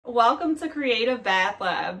Welcome to Creative Bath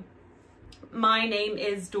Lab. My name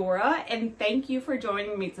is Dora and thank you for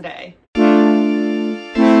joining me today.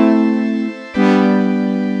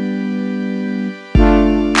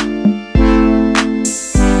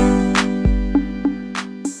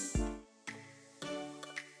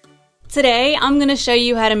 Today I'm going to show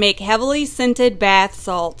you how to make heavily scented bath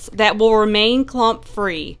salts that will remain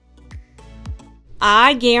clump-free.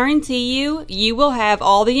 I guarantee you will have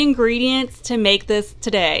all the ingredients to make this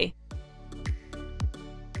today.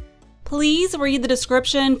 Please read the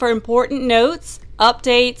description for important notes,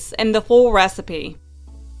 updates, and the full recipe.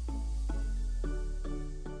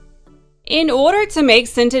 In order to make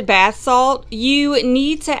scented bath salt, you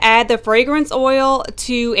need to add the fragrance oil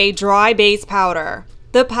to a dry base powder.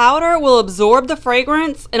 The powder will absorb the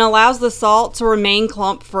fragrance and allows the salt to remain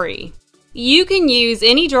clump-free. You can use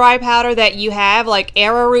any dry powder that you have, like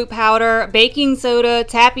arrowroot powder, baking soda,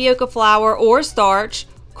 tapioca flour or starch,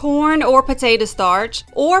 corn or potato starch,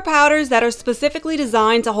 or powders that are specifically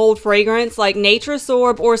designed to hold fragrance like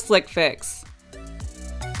natrasorb or slick fix.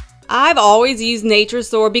 I've always used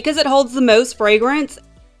natrasorb because it holds the most fragrance.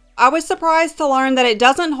 I was surprised to learn that it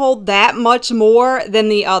doesn't hold that much more than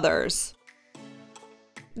the others.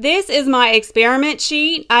 This is my experiment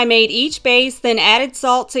sheet. I made each base, then added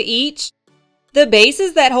salt to each. The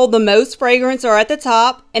bases that hold the most fragrance are at the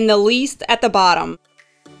top and the least at the bottom.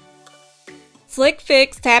 Slick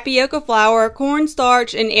Fix, tapioca flour,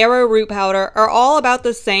 cornstarch, and arrowroot powder are all about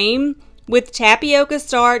the same, with tapioca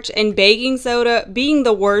starch and baking soda being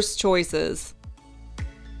the worst choices.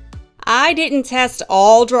 I didn't test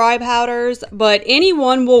all dry powders, but any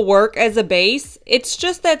one will work as a base. It's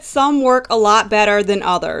just that some work a lot better than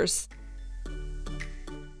others.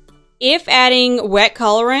 If adding wet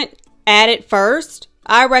colorant, add it first.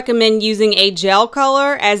 I recommend using a gel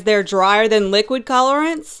color as they're drier than liquid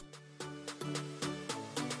colorants.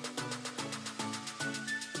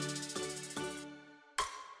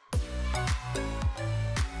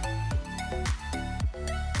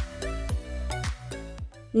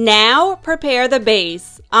 Now prepare the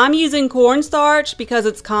base. I'm using cornstarch because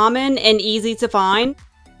it's common and easy to find.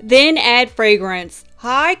 Then add fragrance.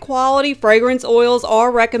 High quality fragrance oils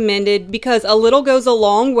are recommended because a little goes a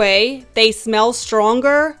long way. They smell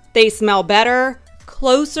stronger, they smell better,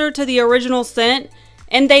 closer to the original scent,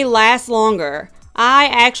 and they last longer. I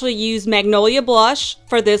actually use Magnolia Blush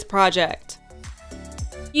for this project.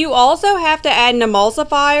 You also have to add an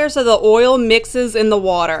emulsifier so the oil mixes in the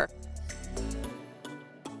water.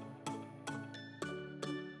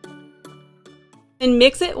 And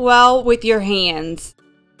mix it well with your hands.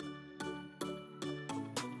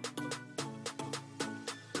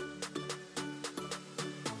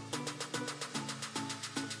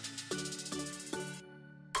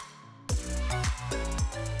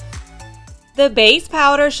 The base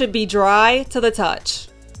powder should be dry to the touch.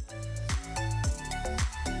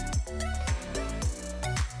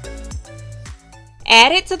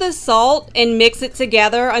 Add it to the salt and mix it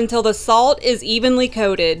together until the salt is evenly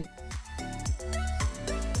coated.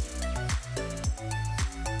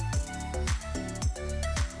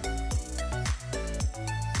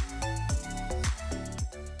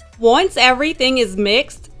 Once everything is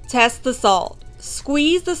mixed, test the salt.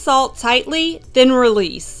 Squeeze the salt tightly, then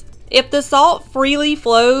release. If the salt freely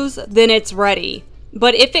flows, then it's ready.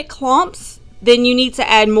 But if it clumps, then you need to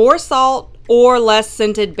add more salt or less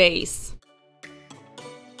scented base.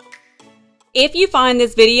 If you find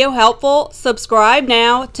this video helpful, subscribe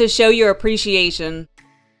now to show your appreciation.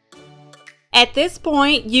 At this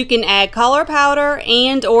point, you can add color powder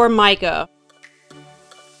and or mica.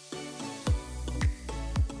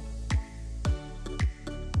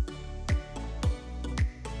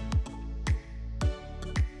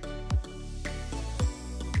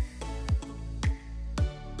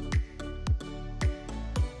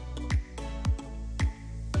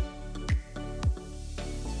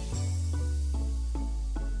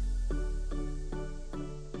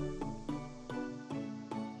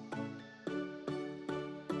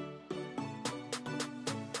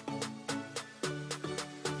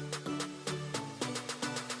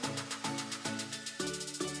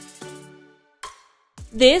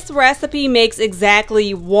 This recipe makes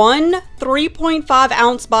exactly one 3.5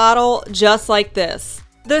 ounce bottle just like this.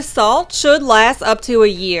 The salt should last up to a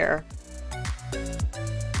year.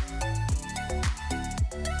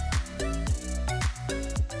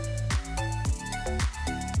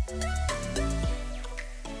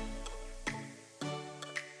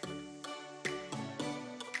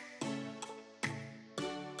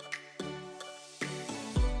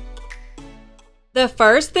 The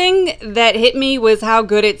first thing that hit me was how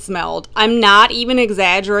good it smelled. I'm not even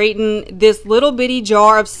exaggerating. This little bitty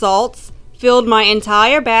jar of salts filled my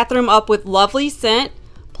entire bathroom up with lovely scent,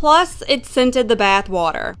 plus it scented the bath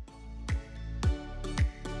water.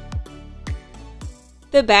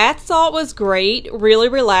 The bath salt was great, really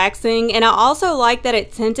relaxing, and I also liked that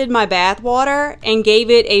it tinted my bath water and gave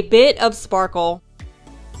it a bit of sparkle.